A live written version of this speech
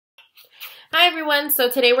Hi everyone, so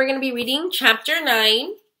today we're going to be reading chapter 9.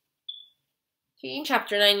 Reading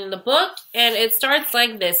chapter 9 in the book, and it starts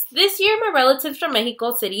like this. This year my relatives from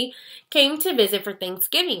Mexico City came to visit for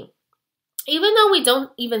Thanksgiving. Even though we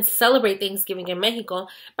don't even celebrate Thanksgiving in Mexico,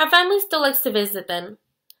 my family still likes to visit them.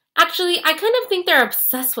 Actually, I kind of think they're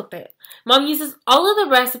obsessed with it. Mom uses all of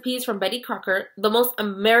the recipes from Betty Crocker, the most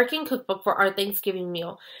American cookbook, for our Thanksgiving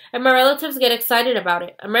meal, and my relatives get excited about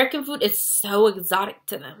it. American food is so exotic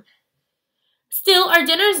to them. Still, our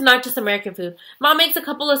dinner is not just American food. Mom makes a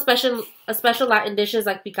couple of special Latin dishes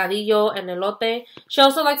like picadillo and elote. She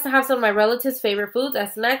also likes to have some of my relatives' favorite foods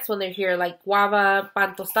as snacks when they're here, like guava,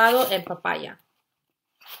 pan tostado, and papaya.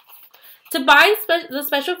 To buy the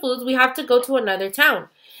special foods, we have to go to another town.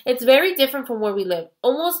 It's very different from where we live.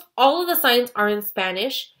 Almost all of the signs are in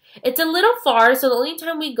Spanish. It's a little far, so the only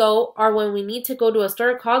time we go are when we need to go to a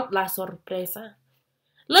store called La Sorpresa.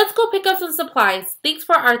 Let's go pick up some supplies. Thanks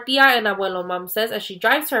for our tia and abuelo, Mom says as she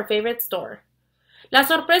drives to her favorite store. La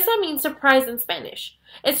Sorpresa means surprise in Spanish.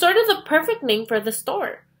 It's sort of the perfect name for the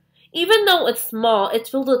store. Even though it's small, it's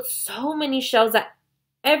filled with so many shelves that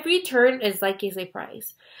every turn is like a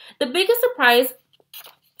surprise. The biggest surprise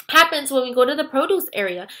happens when we go to the produce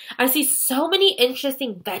area. I see so many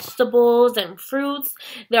interesting vegetables and fruits.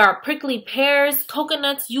 There are prickly pears,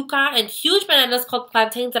 coconuts, yuca, and huge bananas called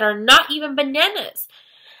plantains that are not even bananas.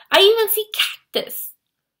 I even see cactus.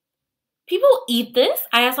 People eat this?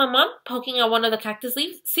 I asked my mom, poking at one of the cactus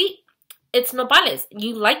leaves. See, it's nopales.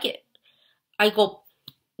 You like it. I go,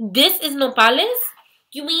 this is nopales?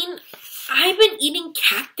 You mean I've been eating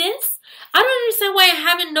cactus? I don't understand why I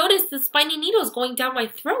haven't noticed the spiny needles going down my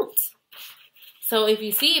throat. So if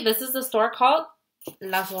you see, this is the store called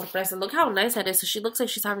La Sorpresa. Look how nice that is. So she looks like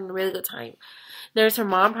she's having a really good time. There's her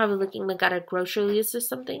mom probably looking like at a grocery list or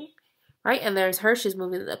something. Right, and there's her. She's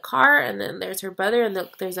moving the car, and then there's her brother, and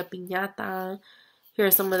there's a piñata. Here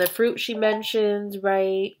are some of the fruit she mentions,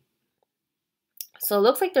 right? So it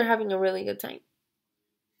looks like they're having a really good time.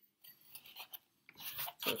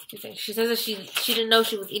 She says that she didn't know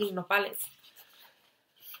she was eating nopales.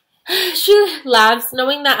 She laughs,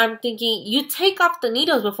 knowing that I'm thinking, you take off the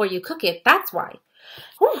needles before you cook it. That's why.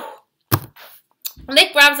 Whew.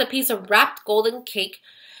 Nick grabs a piece of wrapped golden cake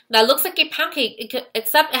that looks like a pound cake,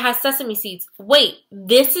 except it has sesame seeds. Wait,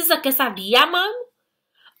 this is a quesadilla, Mom?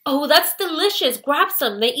 Oh, that's delicious. Grab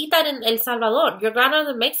some. They eat that in El Salvador. Your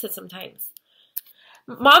grandmother makes it sometimes.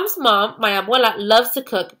 Mom's mom, my abuela, loves to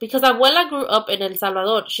cook because abuela grew up in El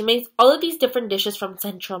Salvador. She makes all of these different dishes from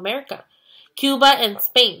Central America, Cuba, and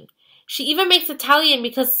Spain. She even makes Italian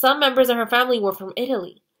because some members of her family were from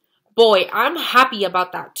Italy. Boy, I'm happy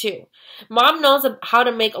about that too. Mom knows how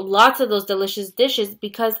to make lots of those delicious dishes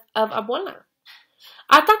because of abuela.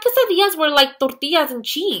 I thought quesadillas were like tortillas and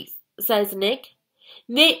cheese, says Nick.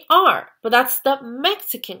 They are, but that's the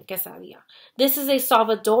Mexican quesadilla. This is a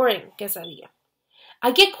Salvadoran quesadilla.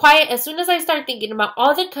 I get quiet as soon as I start thinking about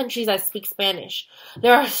all the countries that speak Spanish.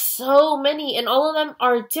 There are so many, and all of them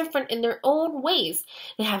are different in their own ways.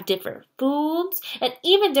 They have different foods and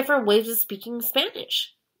even different ways of speaking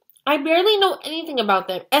Spanish. I barely know anything about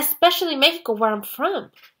them, especially Mexico, where I'm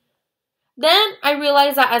from. Then I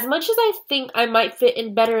realized that as much as I think I might fit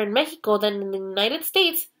in better in Mexico than in the United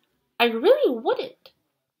States, I really wouldn't.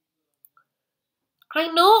 I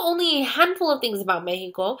know only a handful of things about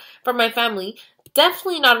Mexico from my family,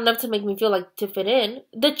 definitely not enough to make me feel like to fit in.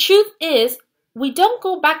 The truth is, we don't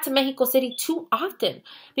go back to Mexico City too often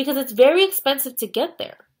because it's very expensive to get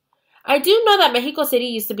there. I do know that Mexico City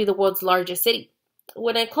used to be the world's largest city.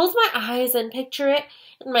 When I close my eyes and picture it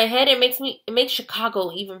in my head, it makes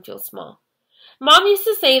Chicago even feel small. Mom used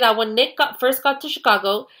to say that when Nick first got to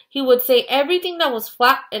Chicago, he would say everything that was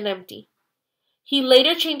flat and empty. He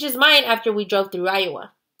later changed his mind after we drove through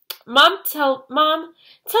Iowa. Mom, tell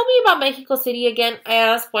me about Mexico City again, I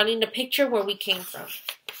asked, wanting to picture where we came from.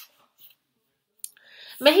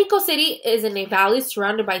 Mexico City is in a valley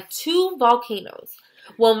surrounded by two volcanoes.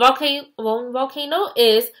 One volcano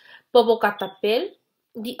is Popocatépetl.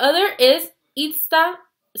 The other is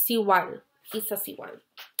Iztaccíhuatl.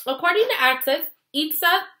 According to Access,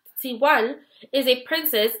 Iztaccíhuatl is a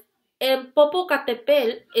princess and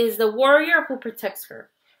Popocatépetl is the warrior who protects her.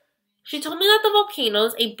 She told me that the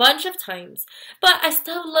volcanoes a bunch of times, but I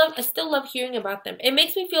still love hearing about them. It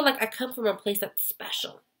makes me feel like I come from a place that's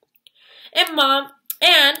special. And that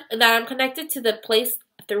I'm connected to the place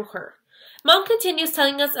through her. Mom continues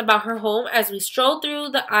telling us about her home as we stroll through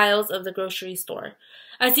the aisles of the grocery store.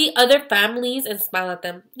 I see other families and smile at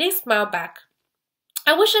them. They smile back.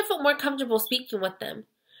 I wish I felt more comfortable speaking with them.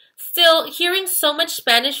 Still, hearing so much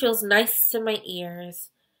Spanish feels nice to my ears.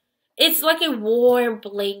 It's like a warm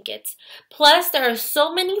blanket. Plus, there are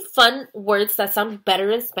so many fun words that sound better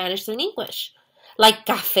in Spanish than English. Like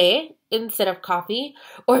café instead of coffee,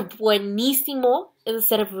 or buenísimo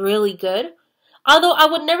instead of really good. Although I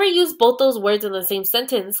would never use both those words in the same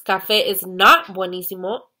sentence, café is not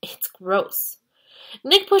buenísimo, it's gross.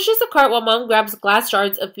 Nick pushes the cart while Mom grabs glass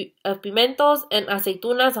jars of pimentos and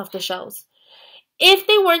aceitunas off the shelves. If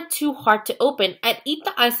they weren't too hard to open, I'd eat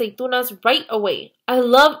the aceitunas right away. I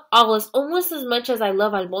love olives almost as much as I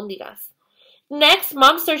love albóndigas. Next,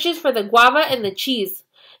 Mom searches for the guava and the cheese.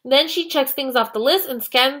 Then she checks things off the list and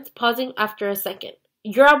scans, pausing after a second.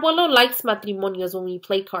 Your abuelo likes matrimonios when we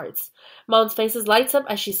play cards. Mom's face lights up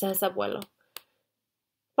as she says abuelo.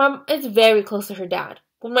 Mom is very close to her dad.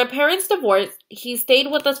 When my parents divorced, he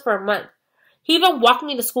stayed with us for a month. He even walked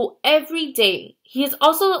me to school every day. He is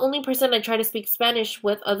also the only person I try to speak Spanish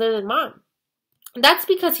with other than Mom. That's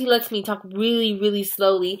because he lets me talk really, really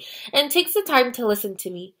slowly and takes the time to listen to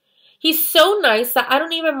me. He's so nice that I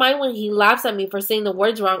don't even mind when he laughs at me for saying the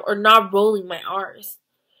words wrong or not rolling my R's.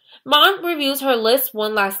 Mom reviews her list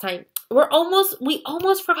one last time. We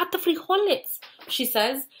almost forgot the frijoles, she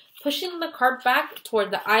says, pushing the cart back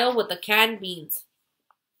toward the aisle with the canned beans.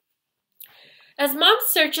 As Mom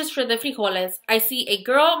searches for the frijoles, I see a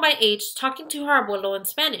girl my age talking to her abuelo in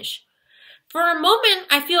Spanish. For a moment,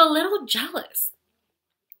 I feel a little jealous.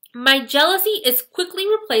 My jealousy is quickly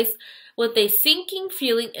replaced with a sinking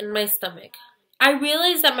feeling in my stomach. I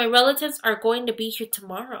realize that my relatives are going to be here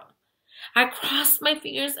tomorrow. I cross my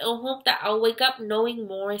fingers and hope that I'll wake up knowing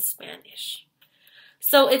more Spanish.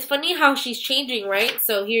 So it's funny how she's changing, right?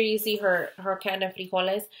 So here you see her can of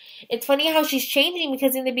frijoles. It's funny how she's changing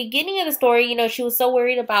because in the beginning of the story, you know, she was so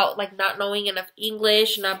worried about like not knowing enough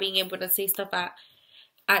English, not being able to say stuff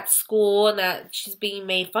at school, and that she's being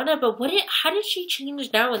made fun of. But how did she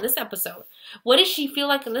change now in this episode? What does she feel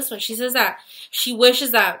like in this one? She says that she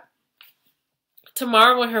wishes that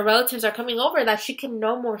tomorrow when her relatives are coming over that she can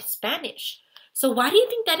know more Spanish. So why do you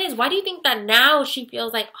think that is? Why do you think that now she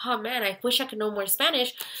feels like, oh man, I wish I could know more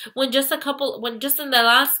Spanish, when just in the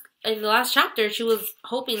last chapter she was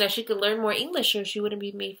hoping that she could learn more English so she wouldn't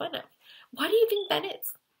be made fun of? Why do you think that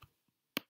is?